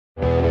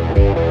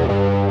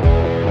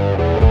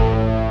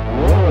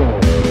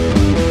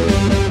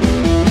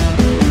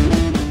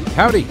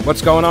Howdy,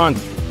 what's going on?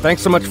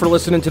 Thanks so much for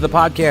listening to the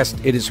podcast.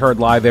 It is heard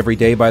live every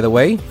day, by the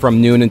way, from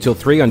noon until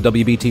 3 on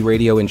WBT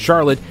Radio in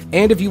Charlotte.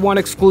 And if you want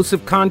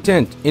exclusive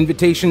content,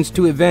 invitations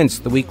to events,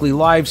 the weekly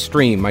live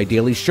stream, my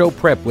daily show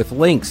prep with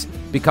links,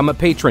 become a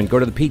patron. Go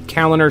to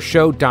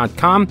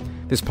thePeteKallenershow.com.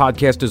 This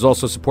podcast is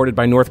also supported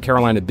by North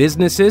Carolina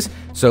businesses,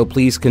 so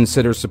please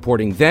consider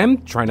supporting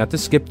them. Try not to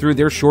skip through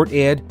their short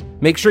ad.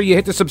 Make sure you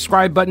hit the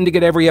subscribe button to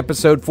get every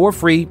episode for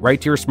free right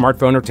to your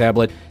smartphone or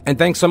tablet. And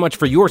thanks so much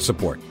for your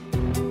support.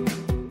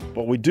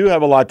 But we do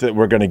have a lot that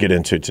we're going to get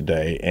into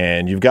today,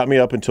 and you've got me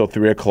up until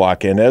 3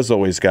 o'clock. And as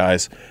always,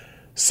 guys,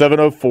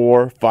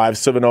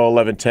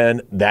 704-570-1110.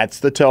 That's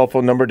the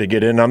telephone number to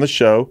get in on the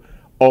show.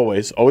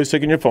 Always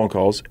taking your phone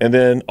calls. And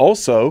then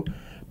also,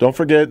 don't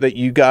forget that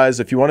you guys,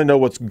 if you want to know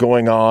what's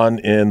going on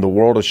in the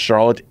world of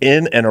Charlotte,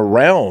 in and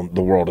around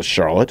the world of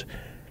Charlotte,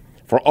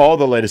 for all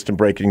the latest and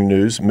breaking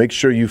news, make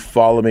sure you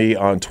follow me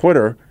on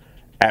Twitter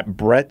at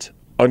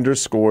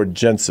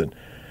Brett_Jensen.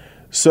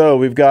 So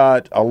we've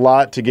got a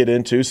lot to get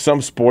into,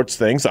 some sports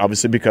things,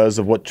 obviously because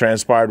of what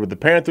transpired with the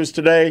Panthers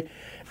today.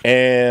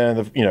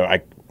 And, you know,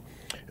 I've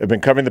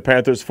been covering the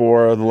Panthers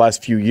for the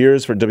last few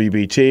years for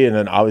WBT, and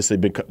then obviously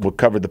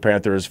covered the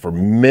Panthers for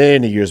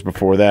many years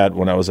before that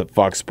when I was at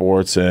Fox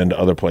Sports and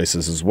other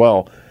places as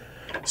well.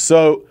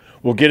 So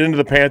we'll get into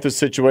the Panthers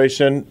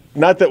situation.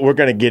 Not that we're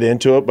going to get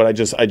into it, but I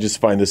just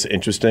find this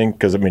interesting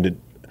because, I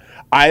mean,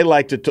 I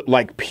like to,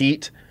 like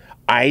Pete,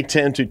 I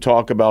tend to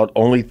talk about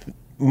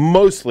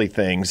mostly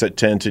things that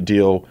tend to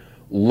deal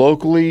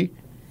locally,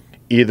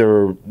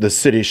 either the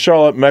city of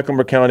Charlotte,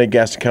 Mecklenburg County,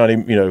 Gaston County,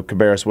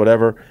 Cabarrus,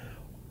 whatever,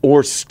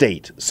 or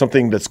state,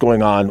 something that's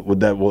going on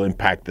that will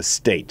impact the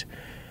state.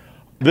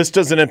 This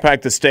doesn't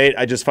impact the state.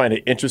 I just find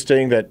it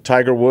interesting that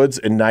Tiger Woods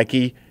and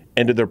Nike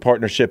ended their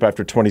partnership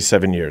after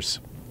 27 years.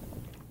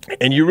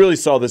 And you really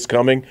saw this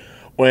coming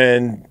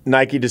when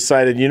Nike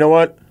decided, you know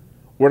what,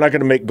 we're not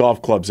going to make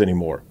golf clubs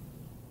anymore.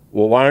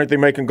 Well, why aren't they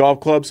making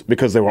golf clubs?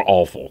 Because they were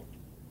awful.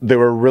 They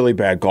were really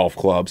bad golf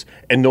clubs,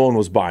 and no one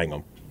was buying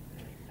them.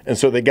 And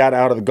so they got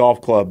out of the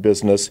golf club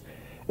business,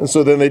 and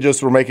so then they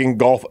just were making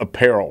golf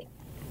apparel.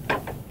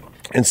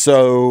 And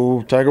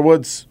so Tiger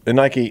Woods and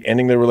Nike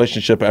ending their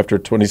relationship after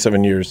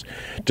 27 years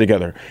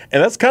together.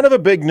 And that's kind of a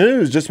big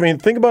news.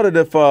 Think about it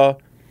if the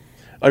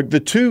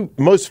two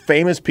most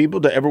famous people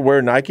to ever wear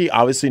Nike,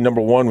 obviously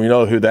number one, we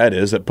know who that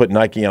is, that put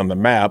Nike on the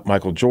map,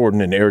 Michael Jordan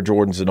and Air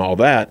Jordans and all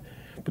that.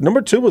 But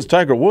number two was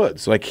Tiger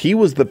Woods. He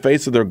was the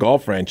face of their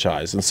golf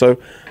franchise. And so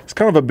it's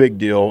kind of a big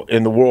deal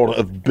in the world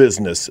of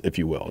business, if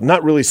you will.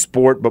 Not really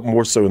sport, but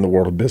more so in the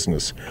world of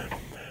business.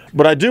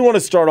 But I do want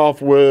to start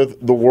off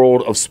with the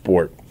world of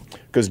sport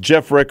because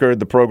Jeff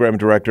Rickard, the program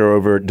director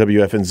over at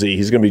WFNZ,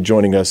 he's going to be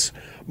joining us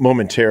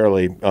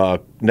momentarily,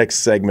 next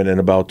segment in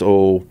about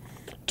 12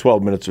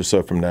 minutes or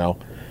so from now.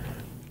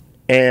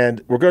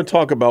 And we're going to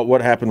talk about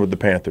what happened with the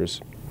Panthers.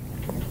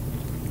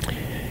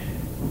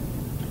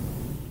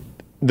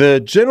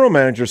 The general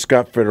manager,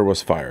 Scott Fitter,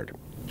 was fired.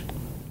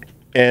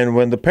 And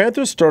when the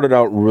Panthers started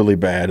out really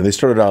bad, and they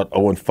started out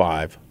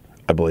 0-5,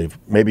 I believe,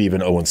 maybe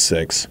even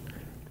 0-6,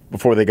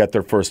 before they got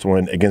their first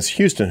win against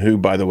Houston, who,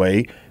 by the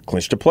way,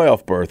 clinched a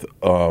playoff berth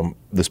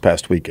this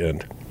past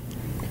weekend.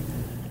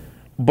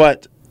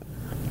 But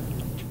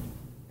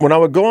when I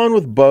would go on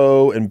with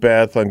Bo and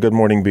Beth on Good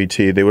Morning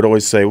BT, they would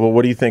always say, well,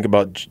 what do you think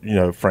about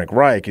Frank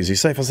Reich? Is he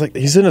safe? I was like,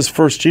 he's in his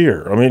first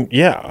year.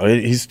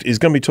 He's going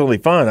to be totally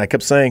fine. I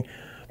kept saying,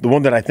 the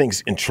one that I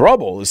think's in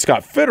trouble is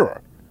Scott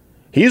Fitterer.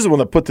 He's the one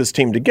that put this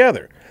team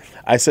together.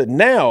 I said,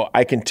 now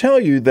I can tell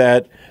you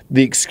that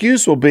the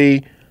excuse will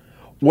be,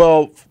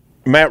 well,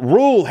 Matt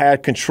Rule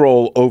had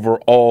control over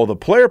all the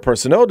player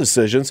personnel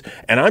decisions,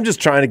 and I'm just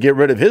trying to get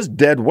rid of his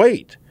dead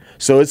weight.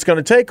 So it's going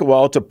to take a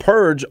while to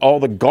purge all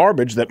the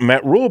garbage that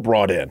Matt Rule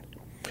brought in.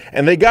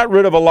 And they got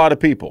rid of a lot of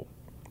people.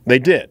 They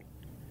did.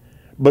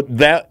 But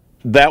that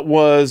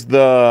was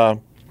the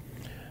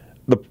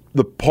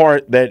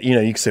part that, you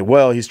can say,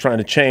 well, he's trying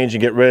to change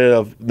and get rid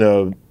of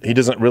he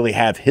doesn't really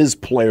have his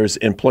players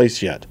in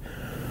place yet.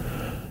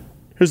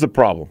 Here's the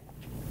problem.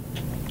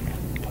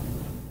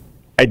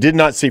 I did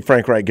not see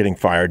Frank Reich getting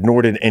fired,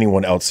 nor did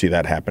anyone else see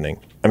that happening.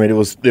 I mean, it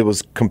was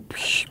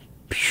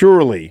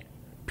purely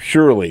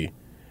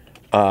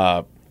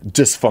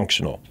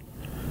dysfunctional.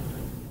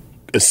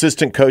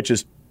 Assistant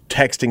coaches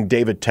texting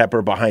David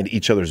Tepper behind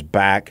each other's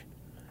back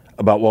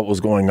about what was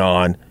going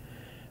on.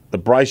 The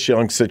Bryce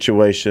Young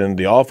situation,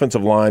 the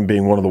offensive line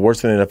being one of the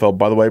worst in the NFL.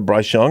 By the way,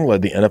 Bryce Young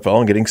led the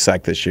NFL in getting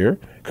sacked this year.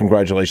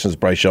 Congratulations,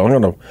 Bryce Young,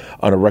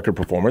 on a record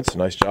performance.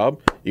 Nice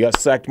job. You got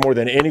sacked more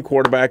than any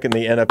quarterback in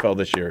the NFL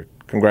this year.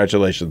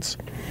 Congratulations.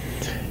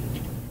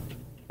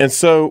 And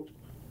so,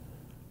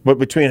 but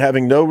between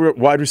having no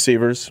wide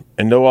receivers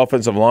and no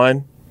offensive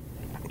line,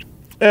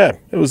 it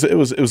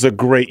was a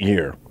great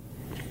year.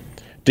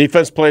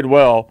 Defense played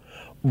well,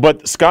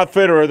 but Scott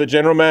Fitterer, the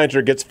general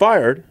manager, gets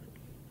fired,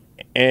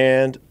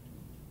 and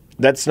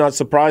that's not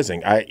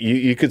surprising.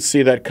 You could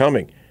see that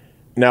coming.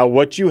 Now,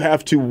 what you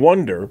have to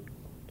wonder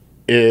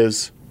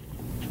is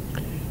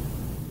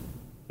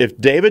if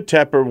David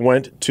Tepper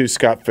went to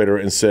Scott Fitterer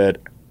and said,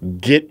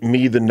 get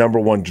me the number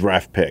one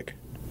draft pick.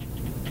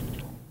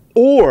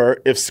 Or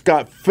if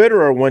Scott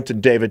Fitterer went to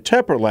David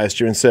Tepper last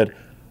year and said,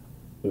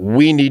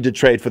 we need to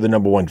trade for the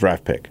number one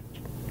draft pick.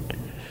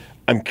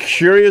 I'm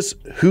curious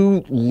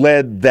who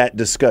led that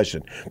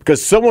discussion,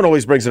 because someone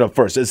always brings it up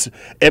first.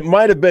 It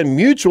might have been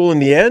mutual in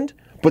the end,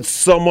 but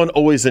someone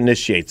always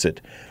initiates it.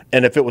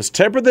 And if it was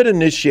Tepper that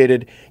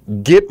initiated,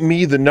 get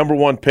me the number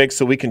one pick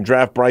so we can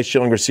draft Bryce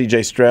Young or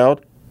C.J.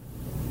 Stroud,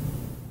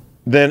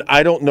 then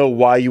I don't know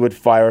why you would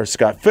fire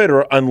Scott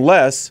Fitterer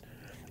unless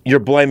you're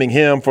blaming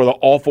him for the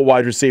awful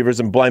wide receivers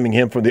and blaming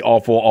him for the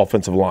awful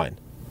offensive line.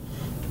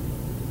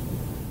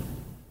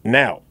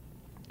 Now,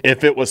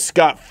 if it was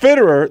Scott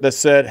Fitterer that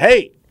said,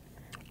 hey,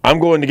 I'm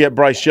going to get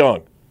Bryce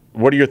Young,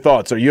 what are your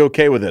thoughts? Are you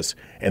okay with this?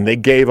 And they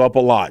gave up a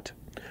lot.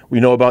 We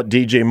know about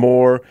DJ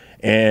Moore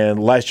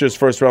and last year's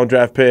first-round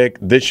draft pick,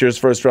 this year's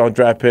first-round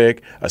draft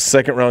pick, a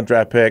second-round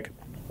draft pick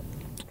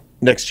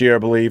next year, I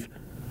believe.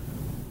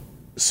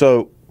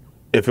 So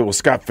if it was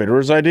Scott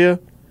Fitterer's idea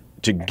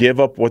to give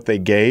up what they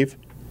gave,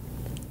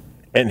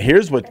 and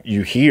here's what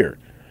you hear.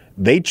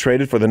 They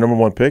traded for the number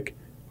one pick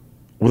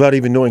without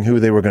even knowing who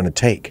they were going to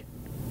take.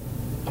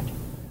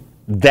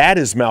 That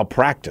is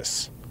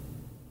malpractice.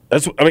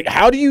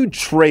 How do you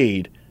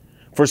trade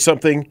for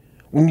something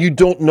when you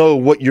don't know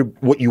what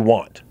you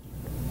want?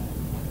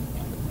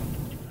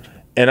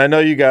 And I know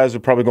you guys are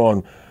probably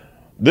going,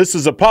 this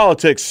is a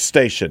politics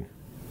station.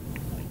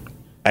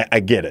 I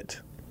get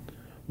it.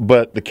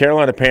 But the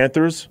Carolina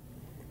Panthers,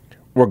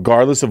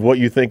 regardless of what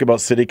you think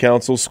about city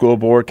council, school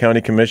board,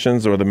 county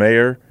commissions, or the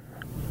mayor,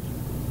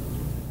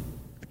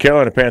 the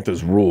Carolina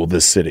Panthers rule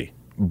this city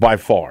by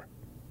far.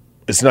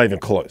 It's not even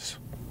close.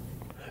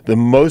 The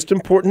most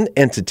important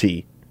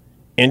entity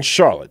in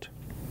Charlotte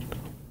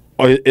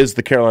is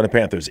the Carolina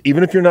Panthers,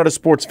 even if you're not a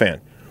sports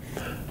fan.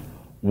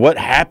 What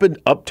happened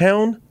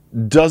uptown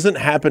doesn't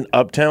happen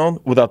uptown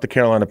without the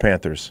Carolina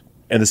Panthers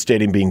and the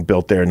stadium being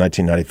built there in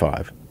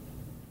 1995.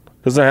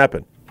 Doesn't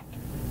happen.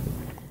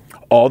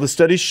 All the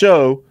studies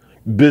show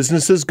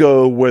businesses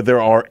go where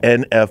there are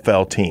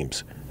NFL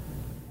teams.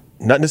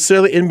 Not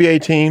necessarily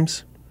NBA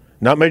teams,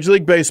 not Major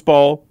League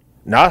Baseball,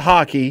 not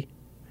hockey.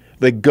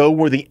 They go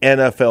where the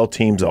NFL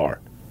teams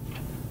are.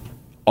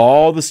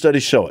 All the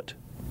studies show it.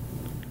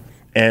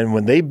 And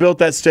when they built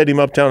that stadium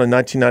uptown in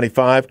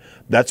 1995,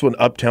 that's when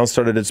uptown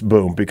started its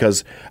boom.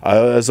 Because,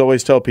 as I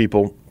always tell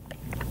people,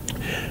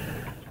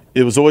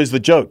 it was always the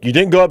joke. You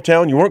didn't go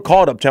uptown. You weren't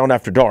called uptown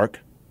after dark,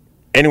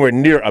 anywhere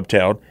near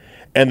uptown.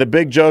 And the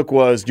big joke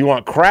was, do you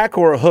want crack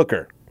or a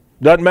hooker?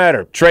 Doesn't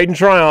matter. Trade and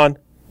try on.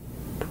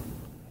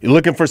 You're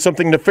looking for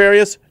something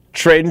nefarious?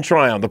 Trade and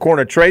try on. The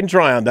corner trade and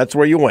try on. That's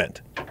where you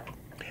went.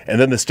 And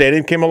then the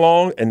stadium came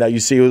along, and now you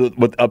see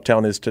what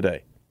uptown is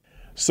today.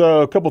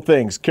 So a couple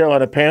things.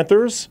 Carolina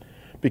Panthers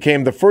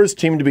became the first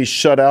team to be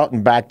shut out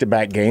in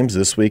back-to-back games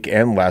this week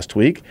and last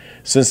week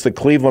since the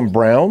Cleveland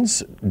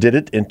Browns did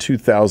it in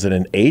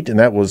 2008, and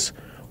that was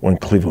when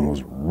Cleveland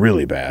was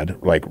really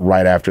bad, like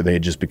right after they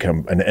had just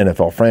become an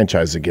NFL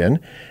franchise again.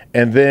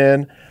 And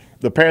then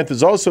the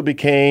Panthers also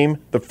became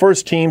the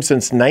first team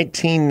since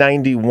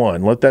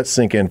 1991, let that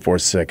sink in for a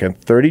second,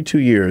 32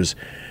 years,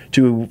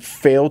 to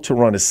fail to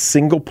run a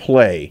single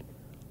play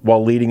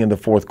while leading in the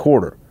fourth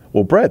quarter.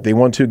 Well, Brett, they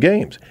won 2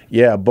 games.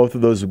 Yeah, both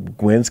of those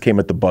wins came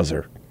at the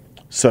buzzer.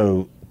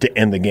 So to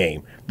end the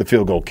game, the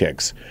field goal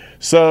kicks.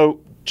 So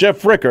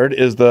Jeff Rickard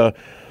is the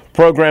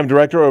program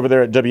director over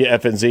there at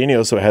WFNZ, and he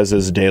also has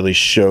his daily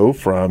show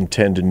from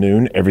 10 to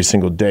noon every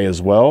single day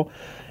as well.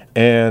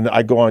 And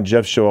I go on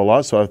Jeff's show a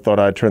lot, so I thought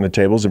I'd turn the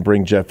tables and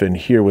bring Jeff in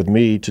here with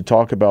me to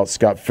talk about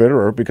Scott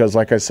Fitterer because,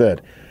 like I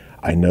said,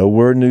 I know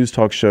we're a news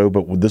talk show,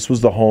 but this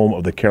was the home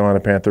of the Carolina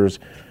Panthers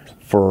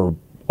for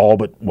all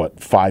but,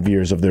 5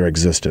 years of their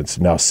existence,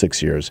 now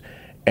 6 years,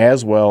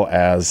 as well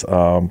as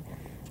the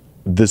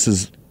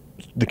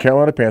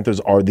Carolina Panthers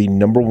are the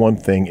number one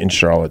thing in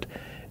Charlotte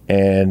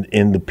and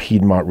in the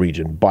Piedmont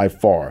region by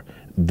far.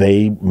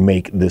 They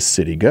make this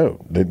city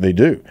go. They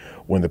do.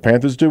 When the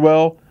Panthers do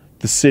well,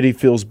 the city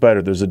feels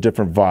better. There's a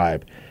different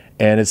vibe.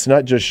 And it's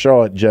not just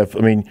Charlotte, Jeff. I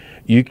mean,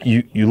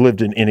 you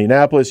lived in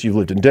Indianapolis, you've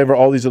lived in Denver,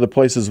 all these other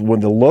places.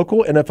 When the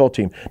local NFL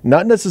team,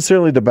 not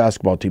necessarily the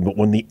basketball team, but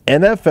when the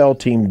NFL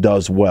team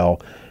does well,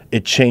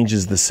 it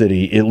changes the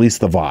city, at least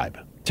the vibe.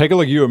 Take a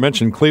look. You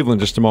mentioned Cleveland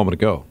just a moment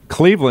ago.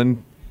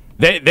 Cleveland,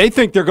 they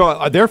think they're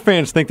going. Their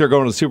fans think they're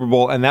going to the Super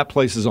Bowl, and that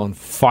place is on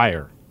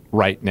fire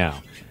right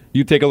now.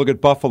 You take a look at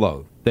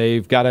Buffalo.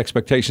 They've got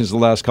expectations the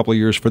last couple of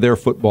years for their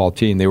football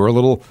team. They were a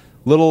little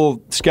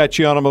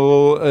sketchy on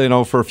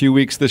them for a few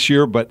weeks this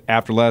year, but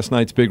after last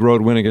night's big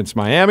road win against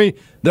Miami,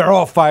 they're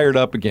all fired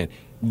up again.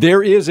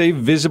 There is a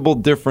visible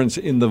difference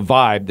in the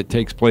vibe that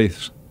takes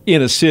place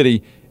in a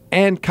city,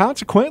 and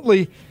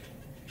consequently,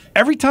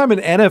 every time an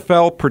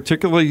NFL,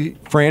 particularly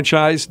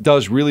franchise,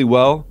 does really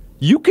well,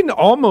 you can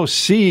almost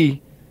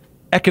see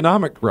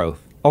economic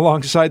growth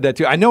alongside that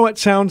too. I know it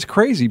sounds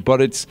crazy,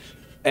 but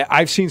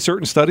I've seen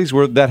certain studies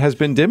where that has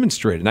been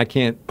demonstrated, and I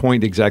can't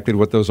point exactly to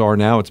what those are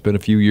now. It's been a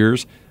few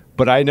years.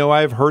 But I know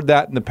I've heard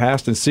that in the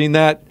past and seen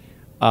that.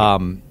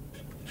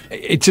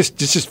 it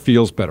just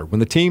feels better. When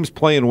the team's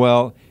playing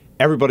well,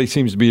 everybody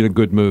seems to be in a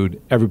good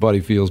mood. Everybody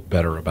feels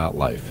better about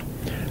life.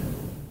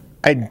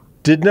 I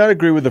did not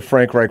agree with the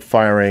Frank Reich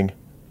firing.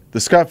 The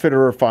Scott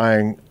Fitterer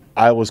firing,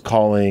 I was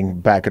calling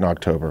back in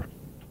October.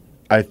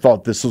 I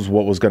thought this was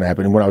what was going to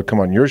happen. And when I would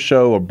come on your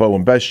show or Bo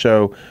and Best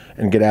show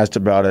and get asked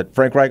about it,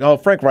 Frank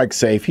Reich's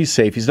safe. He's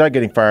safe. He's not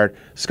getting fired.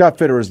 Scott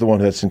Fitterer is the one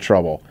that's in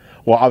trouble.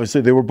 Well,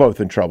 obviously, they were both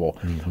in trouble.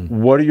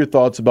 Mm-hmm. What are your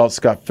thoughts about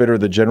Scott Fitterer,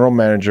 the general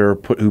manager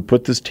who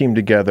put this team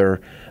together,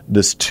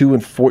 this 2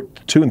 and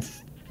 15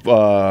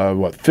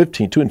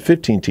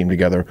 team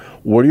together?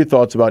 What are your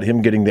thoughts about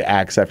him getting the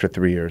axe after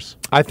 3 years?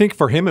 I think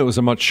for him it was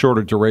a much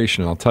shorter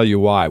duration. I'll tell you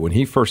why. When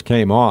he first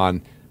came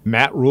on,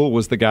 Matt Rule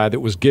was the guy that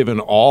was given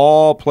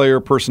all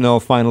player personnel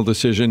final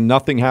decision.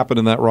 Nothing happened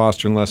in that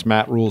roster unless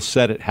Matt Rule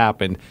said it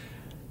happened.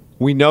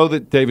 We know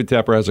that David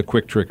Tepper has a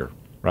quick trigger,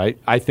 right?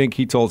 I think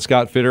he told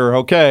Scott Fitterer,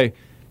 okay,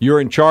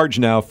 you're in charge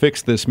now,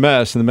 fix this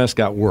mess, and the mess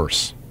got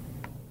worse.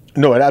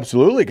 No, it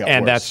absolutely got worse.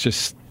 And that's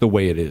just the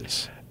way it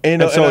is.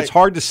 And so it's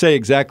hard to say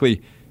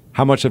exactly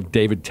how much of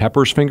David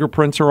Tepper's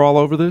fingerprints are all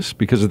over this,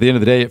 because at the end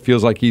of the day, it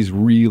feels like he's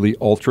really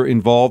ultra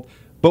involved.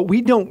 But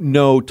we don't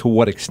know to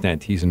what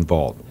extent he's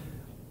involved.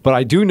 But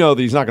I do know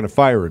that he's not going to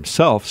fire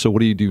himself, so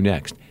what do you do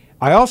next?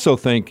 I also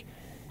think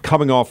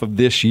coming off of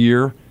this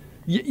year,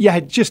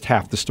 you just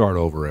have to start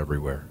over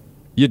everywhere.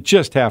 You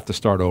just have to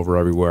start over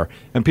everywhere.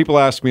 And people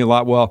ask me a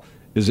lot, well,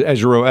 is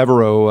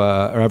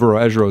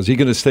Evero, is he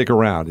going to stick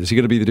around? Is he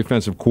going to be the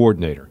defensive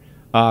coordinator?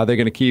 They're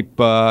going to keep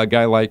a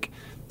guy like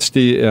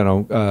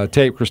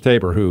Chris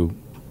Tabor, who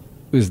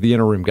is the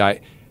interim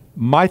guy.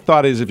 My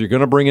thought is if you're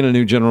going to bring in a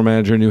new general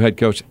manager, a new head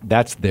coach,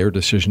 that's their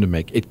decision to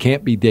make. It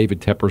can't be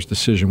David Tepper's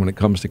decision when it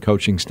comes to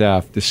coaching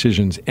staff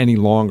decisions any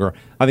longer.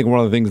 I think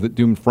one of the things that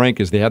doomed Frank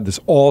is they had this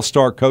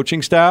all-star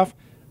coaching staff.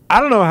 I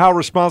don't know how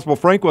responsible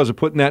Frank was of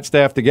putting that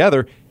staff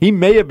together. He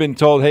may have been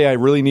told, hey, I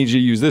really need you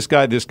to use this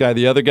guy,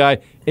 the other guy.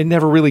 It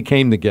never really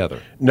came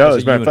together. No,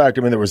 as a matter of fact,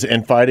 there was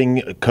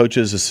infighting.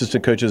 Coaches,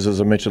 assistant coaches,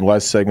 as I mentioned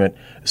last segment,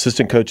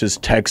 assistant coaches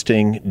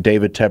texting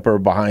David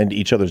Tepper behind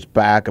each other's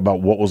back about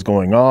what was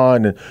going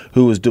on and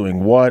who was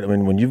doing what. I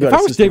mean, when you've got if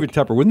I was David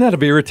Tepper, wouldn't that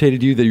have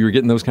irritated you that you were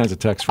getting those kinds of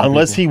texts from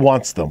Unless people? He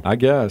wants them. I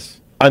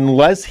guess.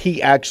 Unless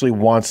he actually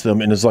wants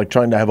them and is like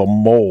trying to have a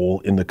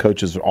mole in the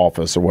coach's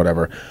office or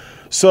whatever.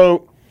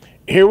 So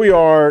here we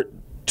are,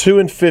 2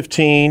 and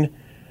 15,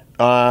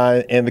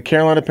 and the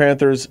Carolina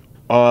Panthers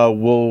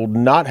will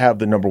not have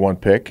the number 1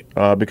 pick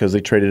because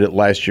they traded it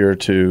last year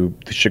to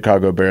the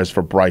Chicago Bears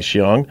for Bryce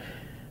Young.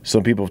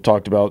 Some people have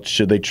talked about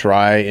should they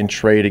try and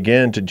trade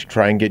again to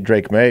try and get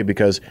Drake May,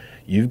 because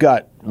you've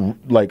got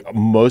like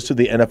most of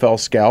the NFL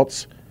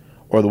scouts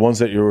or the ones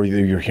that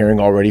you're hearing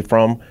already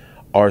from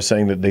are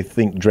saying that they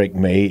think Drake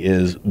May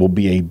will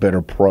be a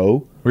better pro.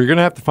 Well, you're going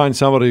to have to find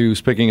somebody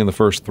who's picking in the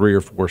first 3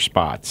 or 4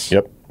 spots.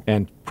 Yep.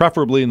 And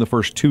preferably in the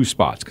first 2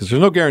 spots, because there's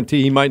no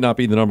guarantee he might not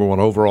be the number 1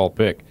 overall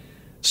pick.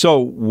 So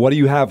what do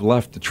you have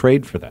left to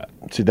trade for that?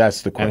 See,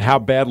 that's the question. And how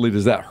badly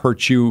does that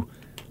hurt you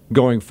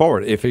going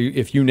forward?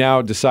 If you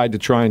now decide to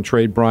try and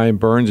trade Brian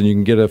Burns and you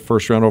can get a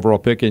first-round overall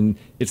pick, and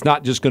it's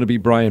not just going to be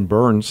Brian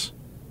Burns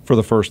for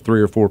the first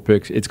 3 or 4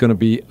 picks, it's going to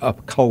be a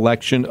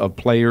collection of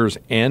players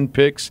and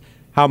picks.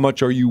 How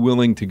much are you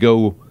willing to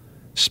go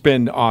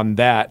spend on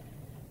that?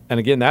 And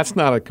again, that's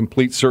not a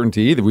complete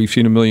certainty either. We've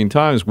seen a million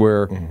times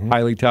where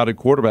highly touted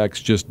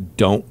quarterbacks just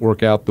don't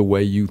work out the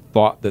way you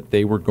thought that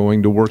they were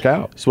going to work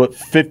out. So what,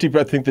 50,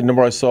 I think the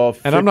number I saw,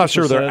 50%? And I'm not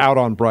sure they're out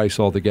on Bryce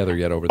altogether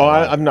yet over there.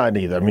 I'm not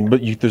either. I mean,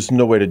 but there's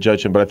no way to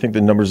judge him. But I think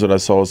the numbers that I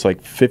saw is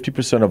like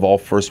 50% of all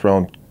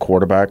first-round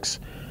quarterbacks,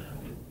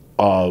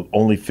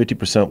 only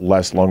 50%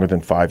 less longer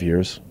than 5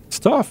 years. It's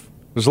tough.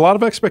 There's a lot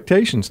of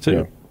expectations, too.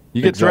 Yeah,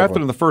 you get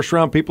drafted in the first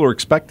round, people are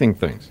expecting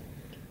things.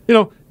 You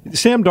know,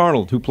 Sam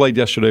Darnold, who played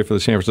yesterday for the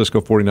San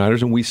Francisco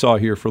 49ers, and we saw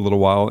here for a little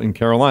while in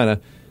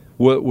Carolina,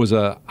 was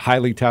a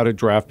highly touted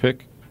draft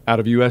pick out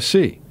of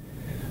USC.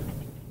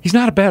 He's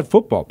not a bad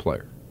football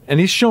player, and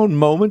he's shown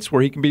moments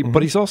where he can be,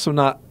 but he's also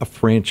not a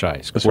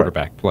franchise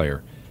quarterback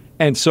player.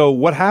 And so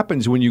what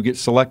happens when you get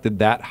selected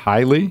that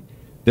highly?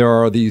 There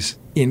are these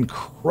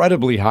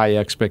incredibly high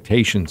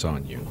expectations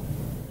on you.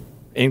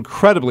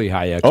 Incredibly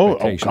high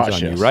expectations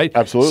on you, right?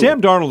 Absolutely.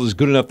 Sam Darnold is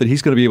good enough that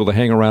he's going to be able to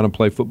hang around and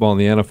play football in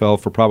the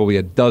NFL for probably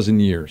a dozen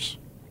years,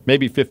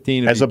 maybe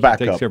 15. As a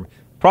backup.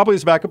 Probably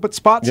as a backup, but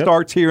spot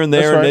starts here and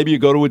there, and maybe you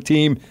go to a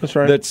team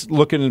that's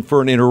looking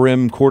for an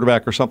interim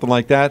quarterback or something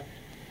like that.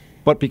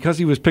 But because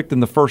he was picked in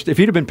the first, if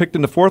he'd have been picked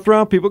in the 4th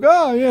round, people go,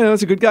 oh, yeah,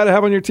 that's a good guy to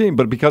have on your team.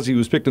 But because he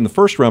was picked in the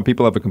 1st round,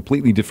 people have a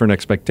completely different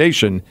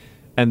expectation,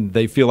 and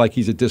they feel like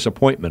he's a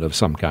disappointment of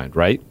some kind,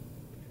 right?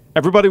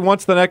 Everybody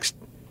wants the next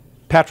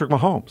Patrick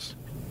Mahomes.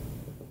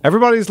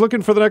 Everybody's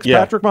looking for the next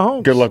Patrick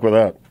Mahomes. Good luck with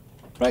that.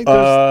 Right?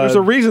 There's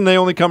a reason they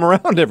only come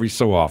around every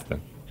so often.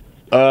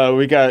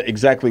 We got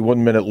exactly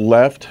 1 minute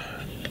left.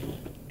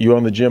 You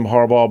on the Jim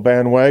Harbaugh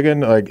bandwagon?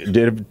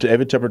 Did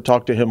David Tepper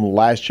talk to him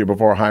last year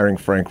before hiring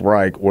Frank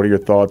Reich? What are your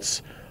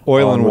thoughts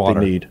Oil on and what water.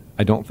 they need?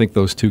 I don't think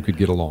those two could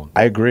get along.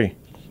 I agree.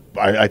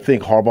 I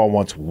think Harbaugh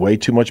wants way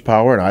too much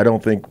power, and I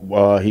don't think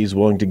he's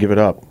willing to give it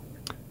up.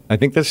 I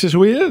think that's just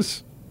who he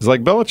is. It's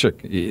like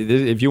Belichick.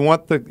 If you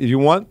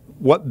want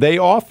what they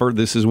offer,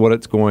 this is what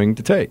it's going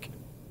to take.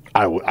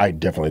 I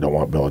definitely don't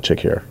want Belichick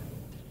here.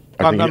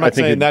 I'm not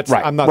saying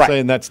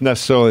that's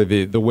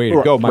necessarily the way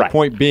to go. My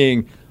point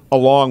being,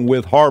 along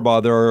with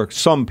Harbaugh, there are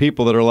some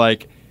people that are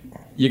like,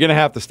 you're going to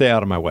have to stay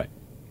out of my way.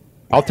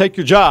 I'll take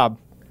your job,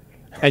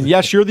 and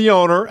yes, you're the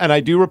owner, and I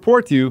do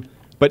report to you,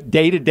 but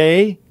day to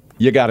day,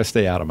 you got to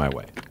stay out of my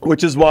way.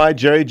 Which is why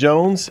Jerry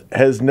Jones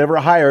has never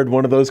hired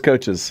one of those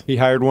coaches. He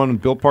hired one,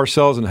 Bill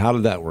Parcells, and how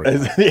did that work?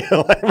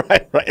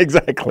 Right,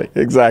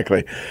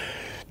 exactly.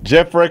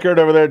 Jeff Rickard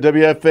over there at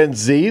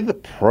WFNZ, the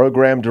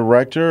program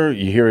director.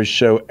 You hear his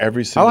show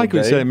every single day. I like what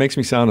you said. It makes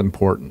me sound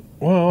important.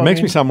 Well, it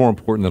makes me sound more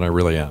important than I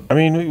really am.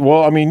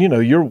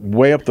 You're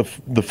way up the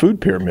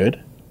food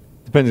pyramid.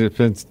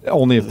 Depends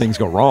only if things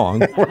go wrong.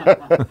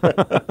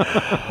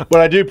 But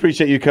I do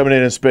appreciate you coming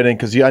in and spinning,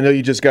 because I know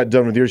you just got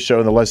done with your show,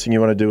 and the last thing you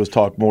want to do is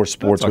talk more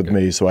sports with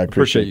me, so I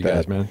appreciate you that.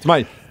 Guys, man. It's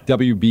my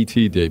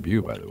WBT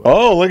debut, by the way.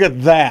 Oh, look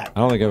at that.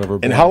 I don't think I've ever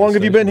been. And how long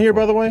have you been here,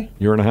 by the way?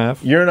 Year and a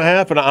half.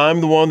 And I'm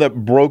the one that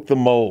broke the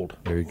mold.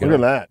 There you go. Look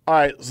at that. All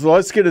right, so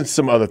let's get into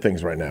some other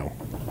things right now.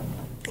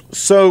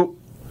 So,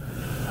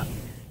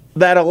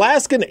 that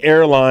Alaskan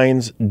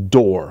Airlines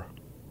door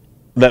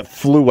that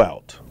flew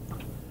out,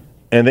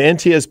 and the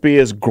NTSB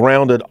has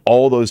grounded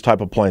all those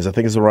type of planes. I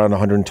think it's around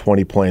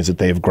 120 planes that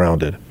they have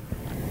grounded.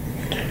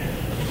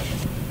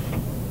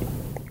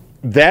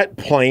 That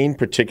plane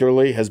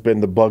particularly has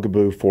been the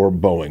bugaboo for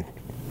Boeing.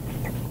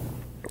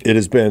 It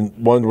has been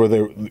one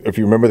where if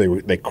you remember,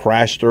 they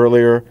crashed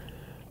earlier.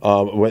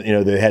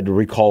 When they had to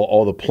recall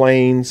all the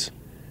planes.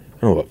 I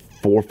don't know,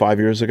 4 or 5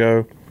 years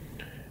ago,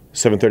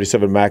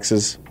 737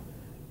 Maxes.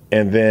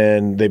 And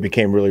then they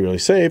became really, really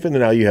safe, and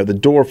then now you have the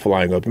door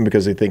flying open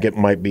because they think it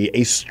might be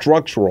a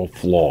structural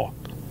flaw.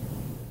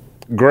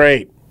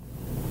 Great.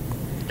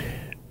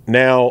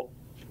 Now,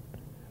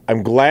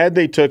 I'm glad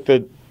they took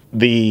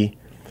the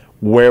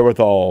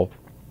wherewithal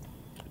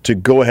to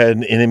go ahead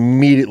and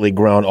immediately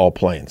ground all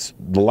planes.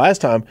 The last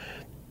time,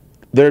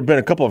 there had been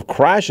a couple of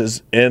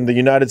crashes in the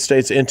United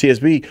States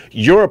NTSB.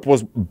 Europe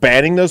was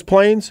banning those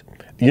planes.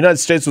 The United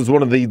States was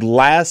one of the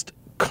last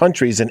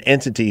countries and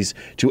entities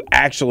to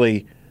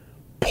actually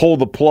pull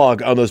the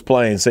plug on those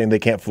planes, saying they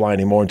can't fly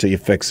anymore until you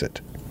fix it.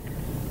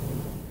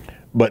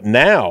 But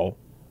now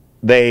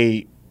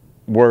they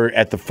were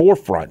at the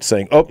forefront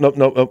saying, "Oh,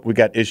 nope, we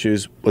got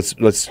issues.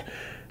 Let's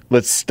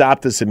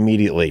stop this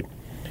immediately."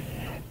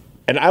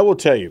 And I will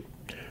tell you,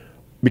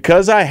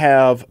 because I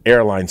have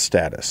airline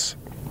status,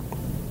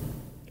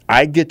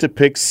 I get to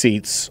pick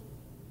seats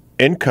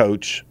in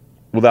coach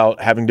without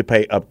having to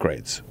pay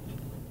upgrades.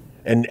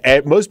 And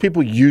most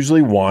people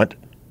usually want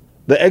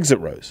the exit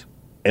rows.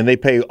 And they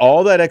pay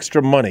all that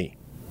extra money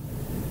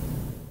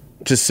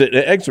to sit in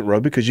an exit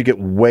row because you get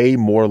way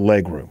more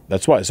leg room.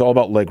 That's why it's all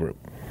about leg room.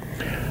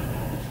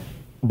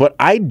 But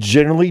I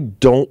generally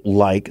don't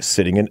like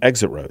sitting in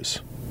exit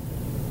rows.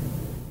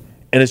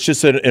 And it's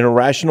just an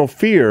irrational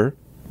fear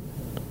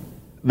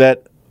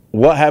that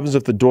what happens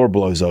if the door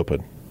blows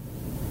open?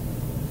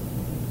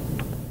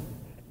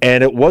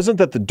 And it wasn't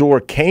that the door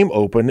came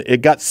open,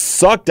 it got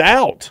sucked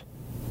out.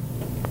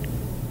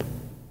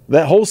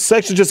 That whole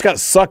section just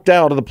got sucked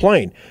out of the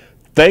plane.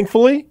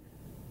 Thankfully,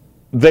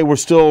 they were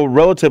still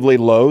relatively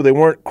low. They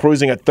weren't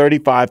cruising at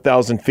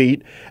 35,000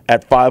 feet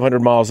at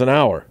 500 miles an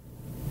hour.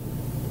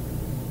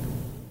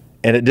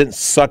 And it didn't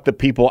suck the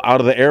people out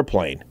of the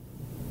airplane.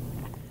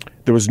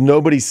 There was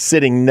nobody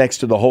sitting next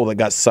to the hole that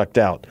got sucked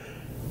out.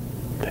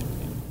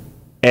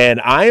 And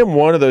I am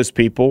one of those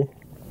people.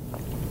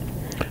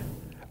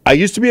 I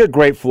used to be a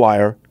great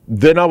flyer.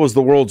 Then I was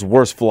the world's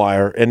worst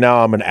flyer. And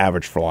now I'm an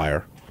average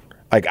flyer.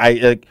 I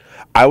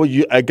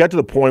got to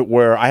the point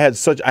where I had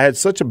such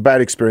a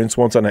bad experience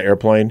once on an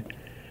airplane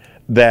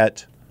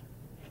that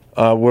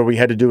where we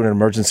had to do an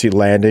emergency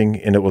landing,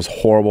 and it was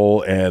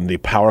horrible, and the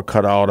power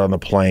cut out on the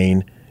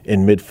plane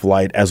in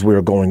mid-flight as we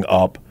were going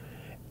up,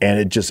 and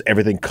it just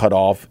everything cut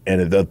off,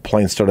 and the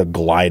plane started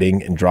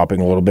gliding and dropping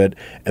a little bit,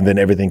 and then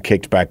everything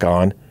kicked back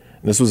on.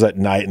 And this was at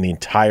night, and the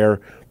entire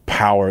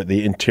power,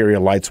 the interior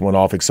lights went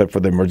off except for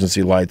the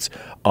emergency lights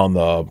on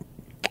the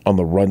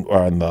run or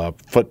on the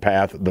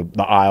footpath, the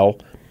aisle,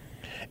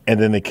 and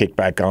then they kicked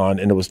back on,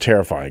 and it was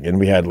terrifying. And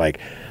we had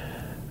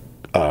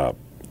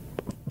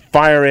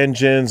fire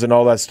engines and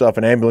all that stuff,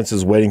 and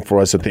ambulances waiting for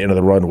us at the end of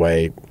the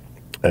runway,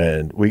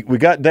 and we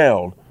got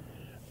down,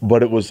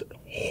 but it was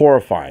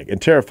horrifying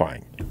and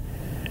terrifying.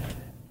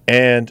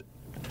 And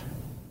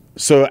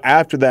so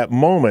after that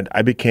moment,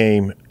 I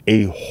became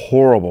a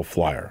horrible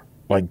flyer.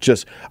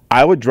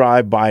 I would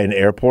drive by an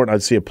airport and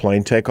I'd see a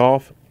plane take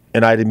off,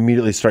 and I'd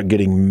immediately start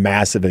getting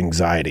massive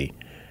anxiety,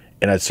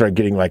 and I'd start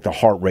getting the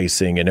heart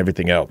racing and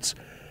everything else.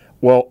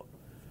 Well,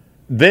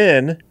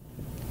 then,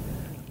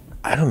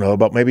 I don't know,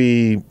 about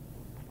maybe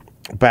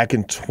back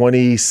in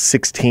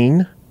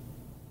 2016,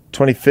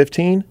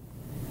 2015,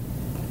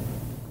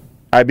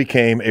 I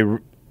became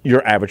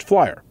your average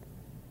flyer.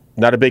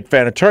 Not a big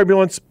fan of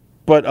turbulence,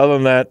 But other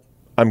than that,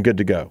 I'm good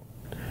to go.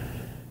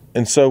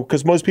 And so,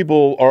 because most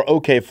people are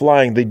okay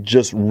flying, they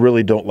just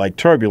really don't like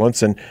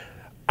turbulence. And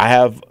I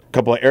have a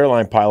couple of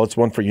airline pilots,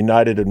 one for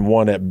United and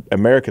one at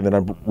American that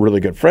I'm really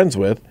good friends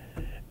with,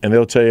 and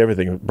they'll tell you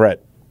everything.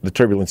 Brett, the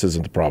turbulence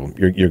isn't the problem.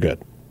 You're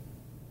good.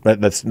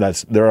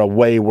 There are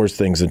way worse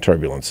things than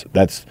turbulence.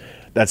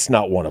 That's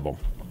not one of them.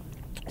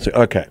 So,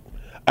 okay.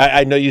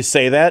 I know you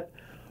say that,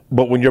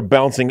 but when you're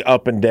bouncing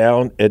up and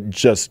down, it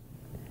does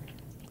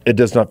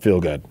not feel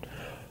good.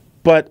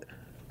 But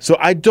so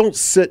I don't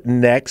sit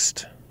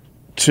next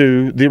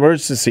to the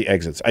emergency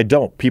exits. I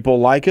don't. People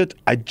like it.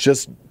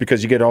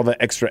 Because you get all the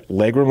extra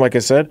legroom, like I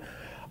said,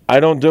 I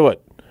don't do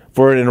it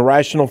for an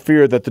irrational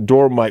fear that the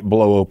door might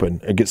blow open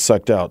and get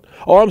sucked out.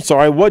 Oh, I'm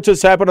sorry. What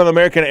just happened on the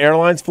American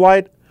Airlines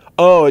flight?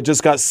 Oh, it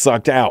just got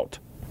sucked out.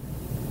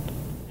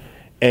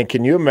 And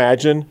can you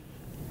imagine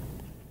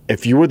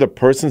if you were the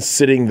person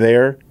sitting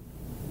there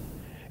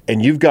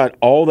and you've got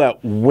all that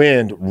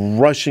wind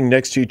rushing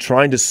next to you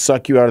trying to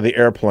suck you out of the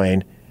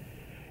airplane,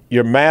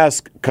 your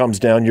mask comes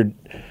down, your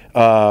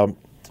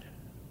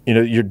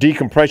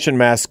decompression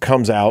mask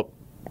comes out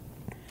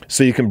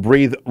so you can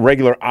breathe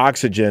regular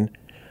oxygen,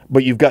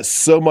 but you've got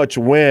so much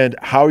wind,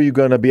 how are you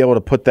going to be able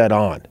to put that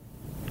on?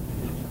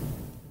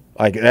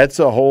 Like, that's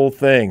a whole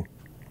thing.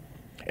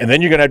 And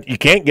then you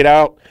can't get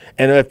out,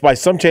 and if by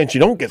some chance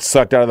you don't get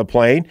sucked out of the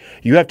plane,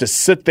 you have to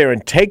sit there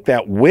and take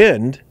that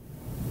wind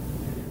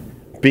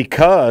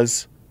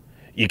because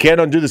you can't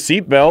undo the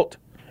seatbelt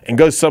and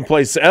go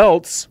someplace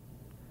else,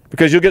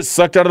 because you'll get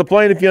sucked out of the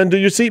plane if you undo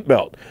your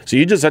seatbelt. So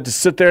you just have to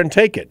sit there and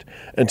take it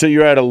until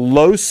you're at a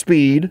low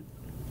speed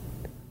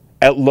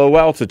at low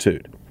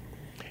altitude.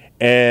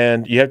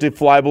 And you have to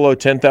fly below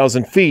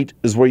 10,000 feet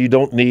is where you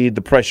don't need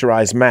the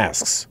pressurized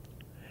masks.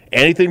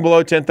 Anything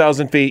below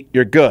 10,000 feet,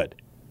 you're good.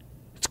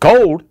 It's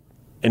cold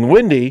and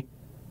windy,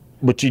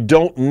 but you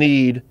don't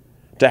need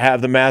to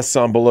have the masks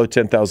on below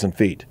 10,000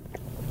 feet.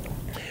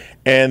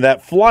 And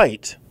that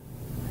flight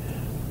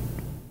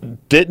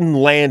didn't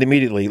land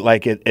immediately.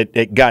 Like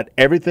it got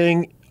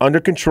everything under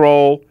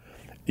control,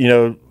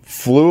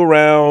 flew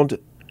around,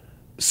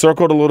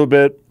 circled a little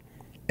bit,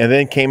 and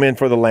then came in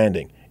for the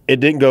landing. It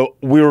didn't go,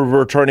 we were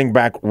returning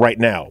back right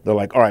now. They're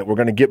like, all right, we're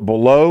going to get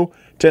below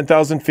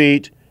 10,000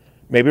 feet,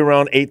 maybe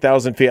around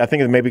 8,000 feet. I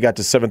think it maybe got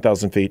to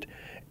 7,000 feet.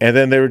 And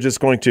then they were just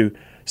going to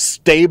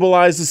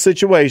stabilize the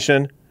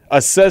situation,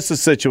 assess the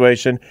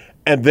situation,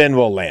 and then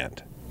we'll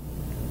land.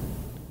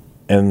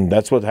 And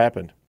that's what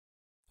happened.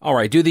 All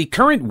right. Do the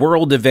current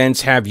world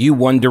events have you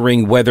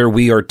wondering whether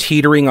we are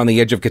teetering on the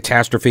edge of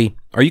catastrophe?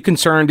 Are you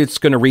concerned it's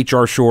going to reach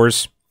our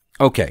shores?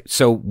 Okay.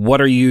 So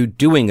what are you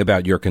doing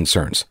about your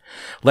concerns?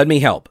 Let me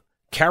help.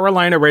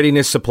 Carolina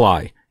Readiness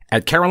Supply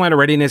at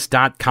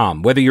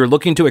carolinareadiness.com. Whether you're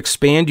looking to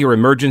expand your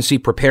emergency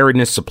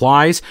preparedness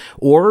supplies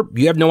or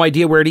you have no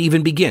idea where to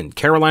even begin,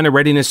 Carolina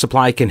Readiness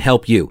Supply can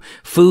help you.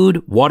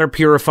 Food, water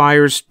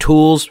purifiers,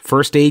 tools,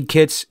 first aid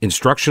kits,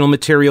 instructional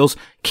materials,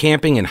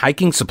 camping and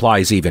hiking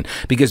supplies even,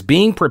 because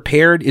being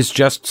prepared is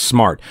just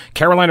smart.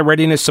 Carolina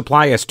Readiness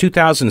Supply has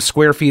 2,000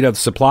 square feet of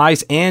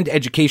supplies and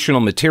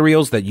educational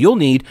materials that you'll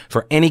need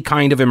for any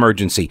kind of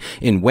emergency.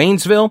 In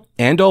Waynesville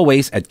and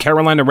always at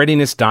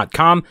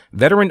carolinareadiness.com,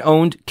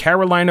 veteran-owned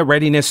Carolina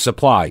Readiness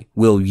Supply.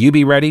 Will you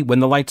be ready when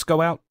the lights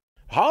go out?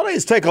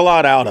 Holidays take a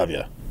lot out of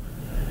you.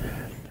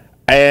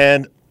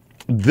 And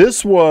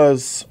this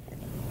was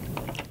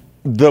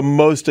the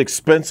most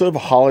expensive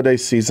holiday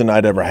season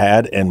I'd ever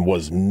had, and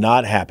was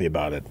not happy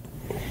about it.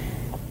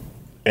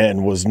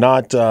 And was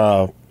not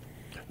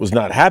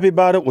happy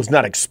about it, was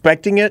not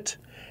expecting it,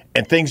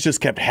 and things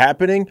just kept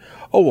happening.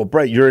 Oh, well,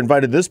 Brett, you're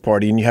invited to this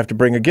party and you have to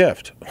bring a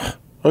gift.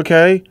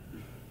 Okay.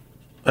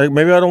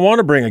 Maybe I don't want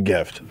to bring a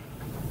gift.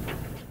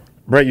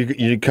 Brett,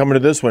 you coming to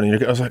this one,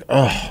 and I was like,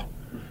 oh.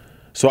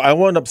 So I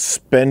wound up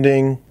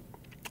spending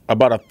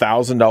about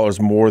 $1,000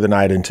 more than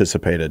I had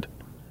anticipated.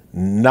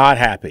 Not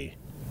happy.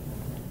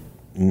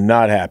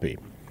 Not happy.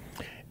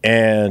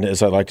 And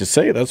as I like to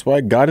say, that's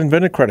why God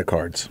invented credit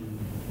cards.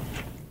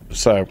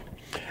 So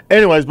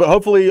anyways, but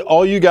hopefully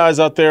all you guys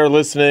out there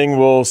listening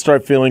will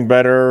start feeling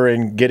better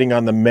and getting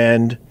on the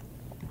mend.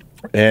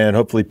 And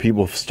hopefully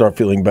people start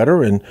feeling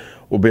better, and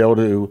we'll be able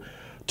to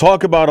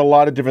talk about a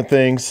lot of different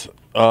things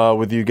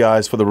with you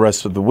guys for the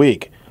rest of the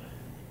week.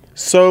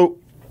 So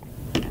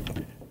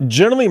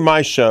generally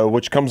my show,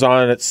 which comes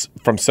on, it's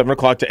from 7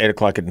 o'clock to 8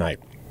 o'clock at night.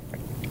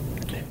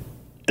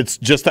 It's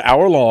just an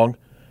hour long,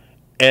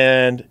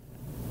 and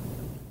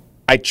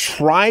I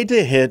try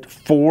to hit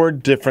 4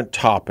 different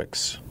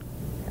topics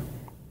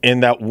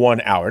in that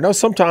 1 hour. Now,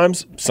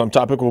 sometimes some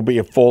topic will be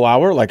a full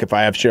hour. Like if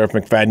I have Sheriff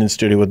McFadden in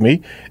studio with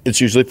me, it's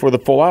usually for the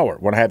full hour.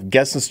 When I have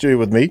guests in studio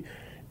with me,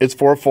 it's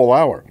for a full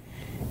hour.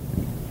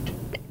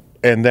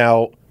 And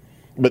now,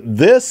 but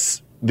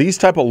these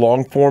type of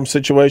long form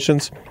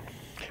situations,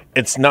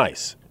 it's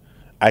nice.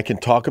 I can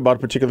talk about a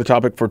particular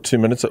topic for 2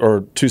 minutes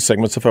or 2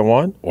 segments if I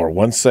want, or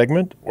 1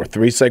 segment or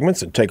 3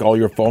 segments, and take all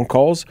your phone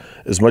calls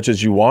as much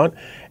as you want,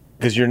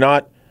 because you're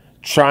not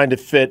trying to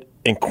fit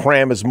and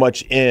cram as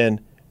much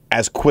in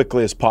as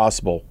quickly as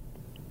possible.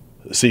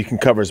 so you can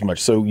cover as much.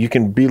 So you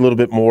can be a little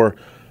bit more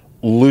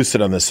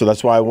lucid on this. So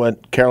that's why I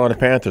went Carolina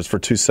Panthers for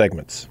 2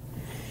 segments.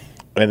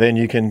 And then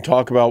you can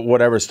talk about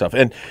whatever stuff.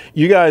 And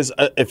you guys,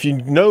 if you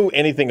know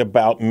anything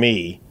about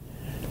me,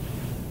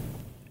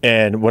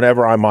 and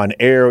whenever I'm on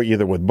air,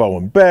 either with Bo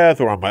and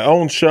Beth or on my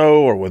own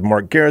show or with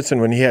Mark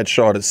Garrison when he had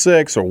Charlotte at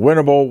 6 or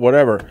Winnable,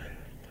 whatever,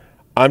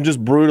 I'm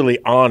just brutally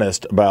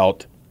honest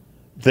about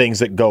things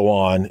that go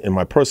on in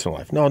my personal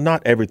life. No,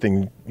 not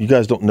everything. You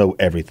guys don't know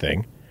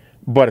everything.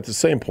 But at the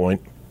same point,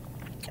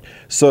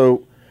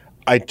 so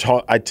I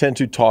tend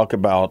to talk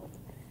about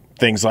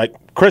things like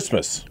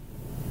Christmas.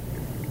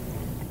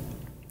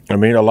 I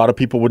mean, a lot of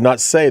people would not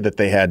say that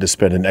they had to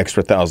spend an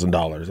extra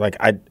 $1,000. Like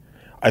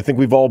I think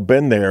we've all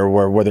been there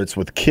where whether it's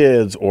with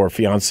kids or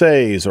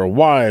fiancés or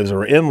wives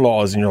or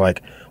in-laws, and you're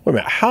like, wait a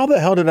minute, how the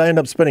hell did I end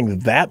up spending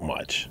that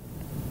much?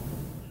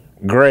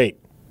 Great.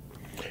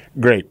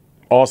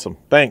 Awesome.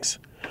 Thanks.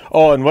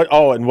 And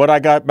what I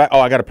got back?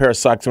 I got a pair of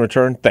socks in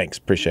return. Thanks.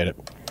 Appreciate it.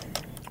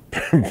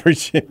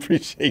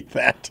 appreciate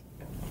that.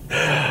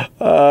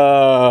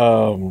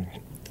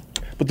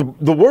 But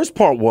the worst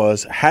part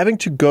was having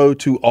to go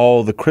to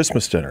all the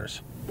Christmas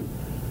dinners.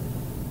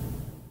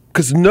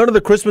 Because none of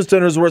the Christmas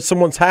dinners were at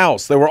someone's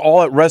house. They were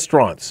all at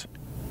restaurants.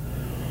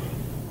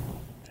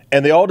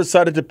 And they all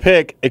decided to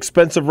pick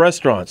expensive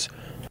restaurants.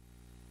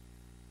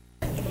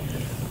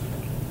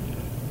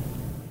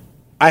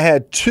 I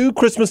had 2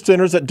 Christmas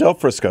dinners at Del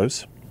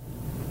Frisco's,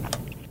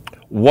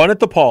 1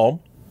 at the Palm,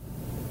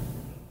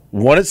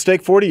 1 at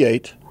Steak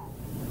 48.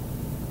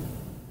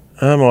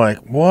 I'm like,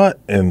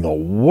 what in the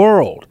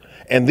world?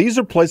 And these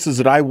are places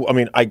that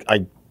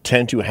I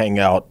tend to hang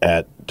out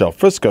at Del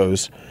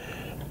Frisco's.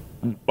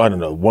 I don't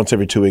know, once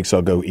every 2 weeks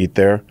I'll go eat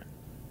there.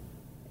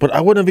 But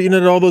I wouldn't have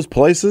eaten at all those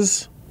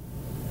places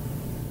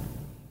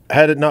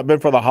had it not been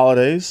for the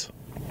holidays.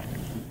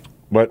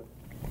 But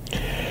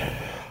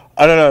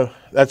I don't know.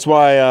 That's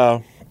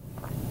why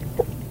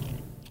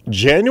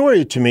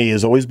January to me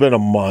has always been a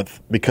month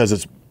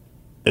because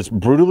it's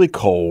brutally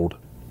cold.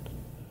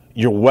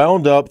 You're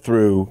wound up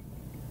through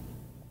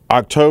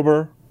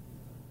October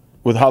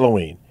with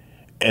Halloween.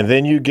 And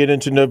then you get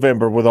into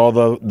November with all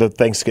the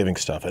Thanksgiving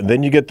stuff. And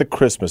then you get the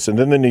Christmas and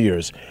then the New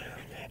Year's.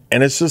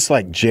 And it's just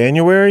like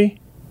January.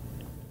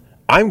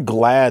 I'm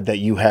glad that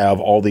you have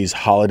all these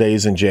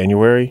holidays in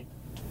January.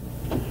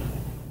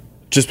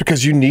 Just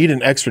because you need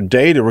an extra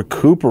day to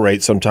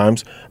recuperate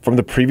sometimes from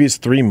the previous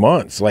 3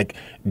 months. Like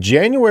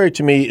January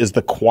to me is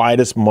the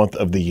quietest month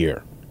of the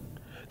year.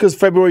 Because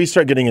February you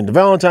start getting into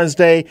Valentine's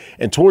Day,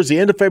 and towards the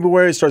end of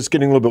February it starts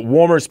getting a little bit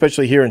warmer,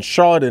 especially here in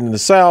Charlotte and in the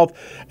South.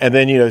 And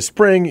then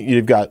spring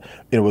you've got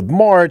with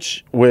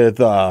March with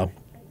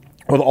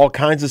all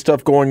kinds of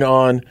stuff going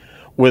on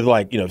with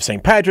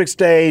St. Patrick's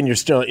Day, and you're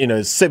still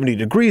 70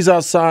 degrees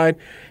outside.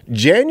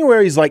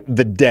 January is like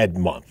the dead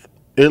month,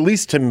 at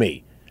least to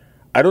me.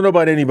 I don't know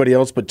about anybody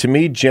else, but to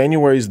me,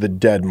 January is the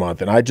dead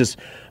month. And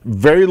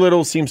very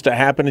little seems to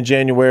happen in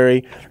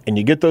January. And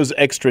you get those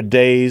extra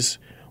days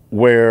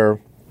where,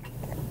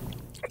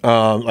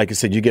 like I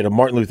said, you get a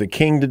Martin Luther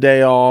King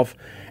Day off,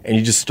 and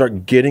you just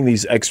start getting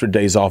these extra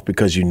days off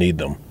because you need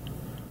them.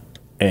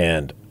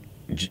 And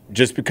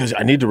just because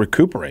I need to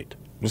recuperate.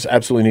 Just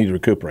absolutely need to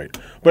recuperate.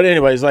 But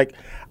anyways, like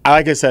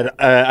I said,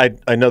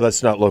 I know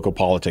that's not local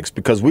politics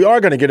because we are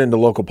going to get into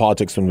local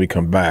politics when we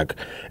come back.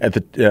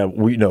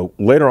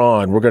 Later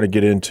on, we're going to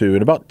get into,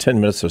 in about 10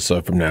 minutes or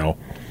so from now,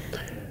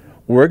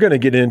 we're going to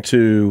get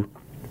into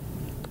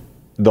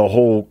the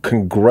whole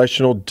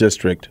congressional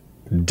district,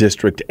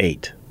 District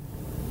 8.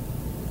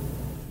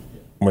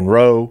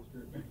 Monroe,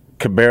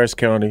 Cabarrus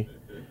County,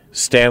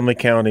 Stanley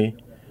County,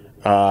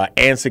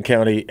 Anson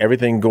County,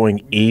 everything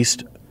going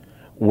east.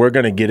 We're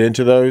going to get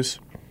into those.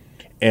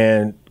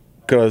 And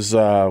because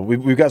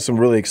we've got some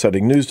really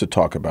exciting news to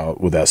talk about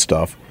with that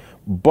stuff.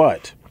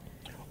 But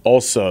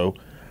also,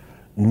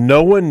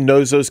 no one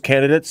knows those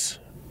candidates.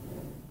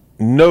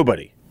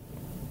 Nobody.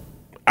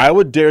 I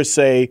would dare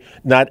say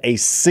not a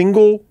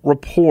single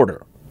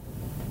reporter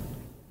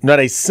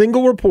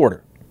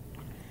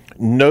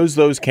knows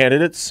those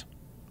candidates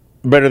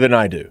better than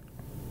I do.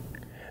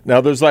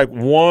 Now, there's like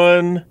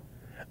one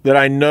that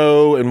I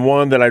know and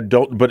one that I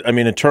don't. But, I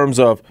mean, in terms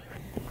of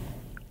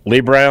Lee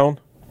Brown,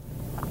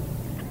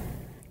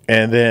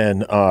 and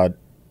then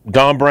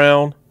Don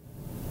Brown,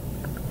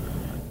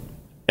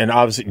 and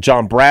obviously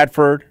John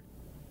Bradford,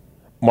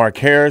 Mark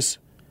Harris.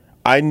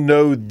 I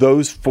know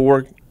those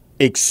 4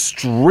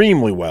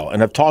 extremely well,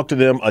 and I've talked to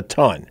them a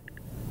ton.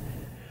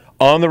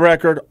 On the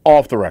record,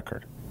 off the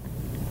record.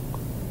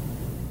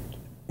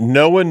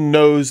 No one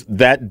knows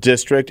that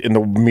district in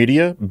the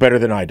media better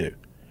than I do.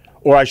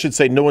 Or I should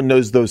say no one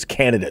knows those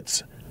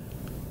candidates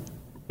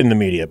in the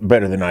media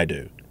better than I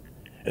do.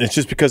 And it's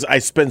just because I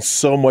spend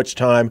so much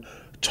time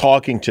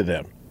talking to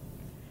them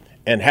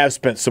and have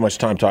spent so much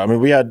time talking. I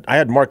mean, I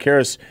had Mark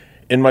Harris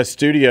in my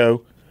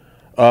studio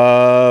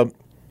the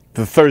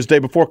Thursday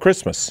before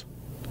Christmas,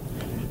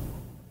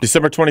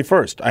 December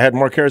 21st. I had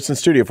Mark Harris in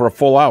studio for a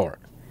full hour.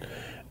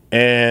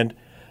 And,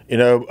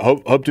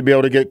 hope to be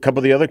able to get a couple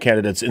of the other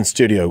candidates in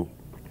studio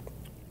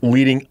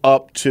leading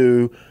up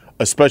to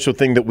a special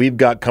thing that we've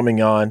got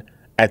coming on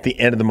at the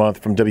end of the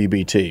month from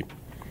WBT.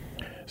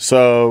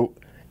 So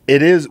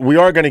we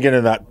are going to get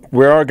into that.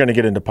 We are going to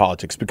get into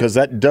politics because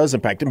that does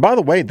impact. And by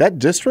the way, that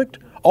district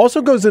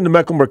also goes into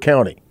Mecklenburg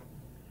County.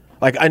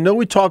 Like, I know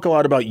we talk a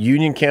lot about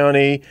Union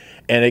County,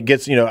 and it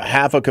gets,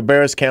 half of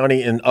Cabarrus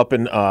County and up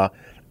in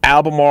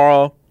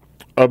Albemarle,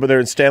 over there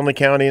in Stanley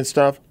County and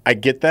stuff. I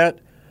get that.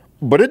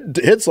 But it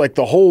hits like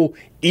the whole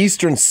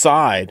eastern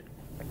side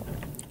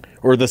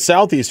or the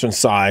southeastern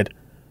side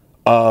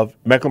of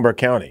Mecklenburg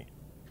County.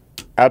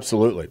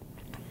 Absolutely.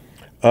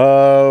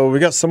 We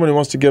got someone who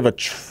wants to give a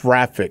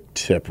traffic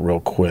tip real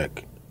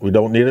quick. We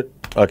don't need it?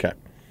 Okay.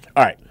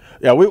 All right.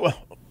 Yeah,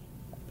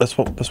 that's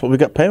what we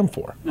got Pam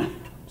for.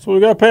 That's what we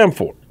got Pam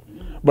for.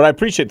 But I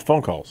appreciate the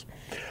phone calls.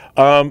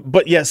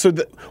 But yeah, so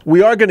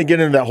we are going to get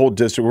into that whole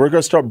district. We're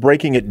going to start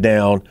breaking it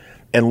down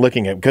and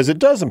looking at it because it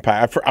does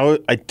impact.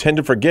 I tend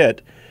to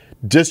forget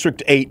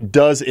District 8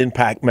 does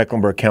impact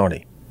Mecklenburg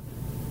County.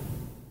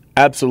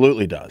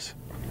 Absolutely does.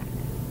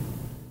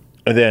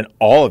 And then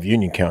all of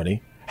Union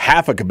County,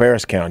 half of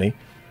Cabarrus County,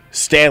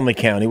 Stanley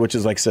County, which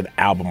is, like I said,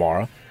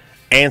 Albemarle,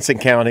 Anson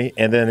County,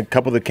 and then a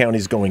couple of the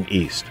counties going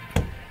east.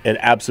 It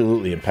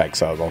absolutely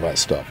impacts all that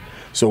stuff.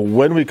 So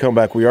when we come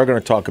back, we are going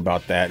to talk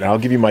about that, and I'll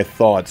give you my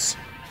thoughts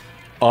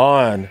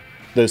on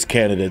those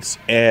candidates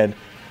and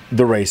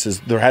the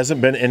races. There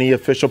hasn't been any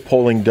official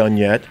polling done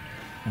yet,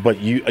 but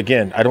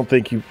I don't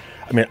think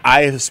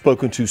I have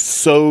spoken to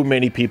so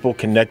many people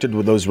connected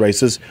with those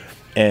races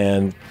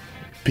and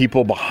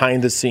people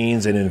behind the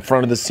scenes and in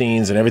front of the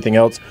scenes and everything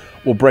else.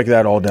 We'll break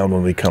that all down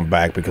when we come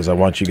back because I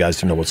want you guys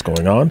to know what's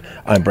going on.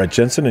 I'm Brett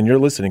Jensen, and you're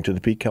listening to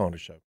The Pete Callender Show.